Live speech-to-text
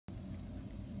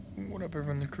What up,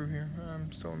 everyone? The crew here.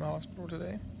 I'm still in the hospital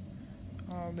today.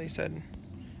 They said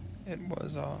it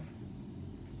was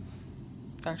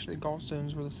actually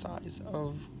gallstones were the size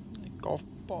of like, golf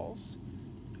balls.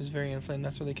 It was very inflamed.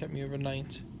 That's why they kept me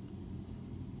overnight.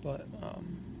 But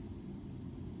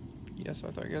yeah, so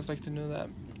I thought you guys like to know that.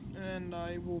 And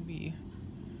I will be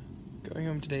going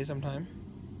home today sometime.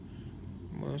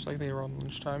 Most likely around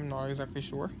lunchtime. Not exactly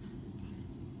sure.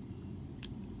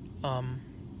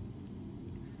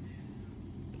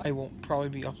 I won't probably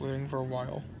be uploading for a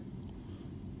while.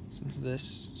 Since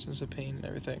the pain and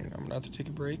everything, I'm gonna have to take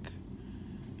a break.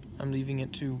 I'm leaving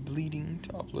it to bleeding to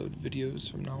upload videos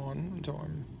from now on until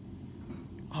I'm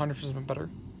 100% better.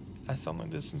 I sound like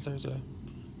this since there's a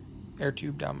air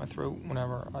tube down my throat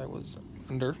whenever I was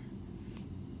under.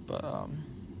 But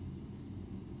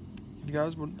if you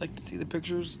guys would like to see the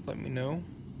pictures, let me know.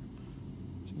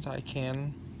 Since I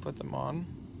can put them on,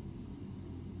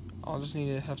 I'll just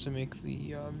have to make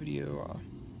the video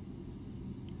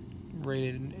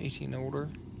rated 18 and older.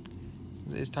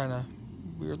 It's kind of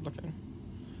weird looking.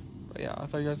 But yeah, I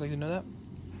thought you guys like to know that.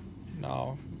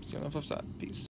 Now, see you on the flip side. Peace.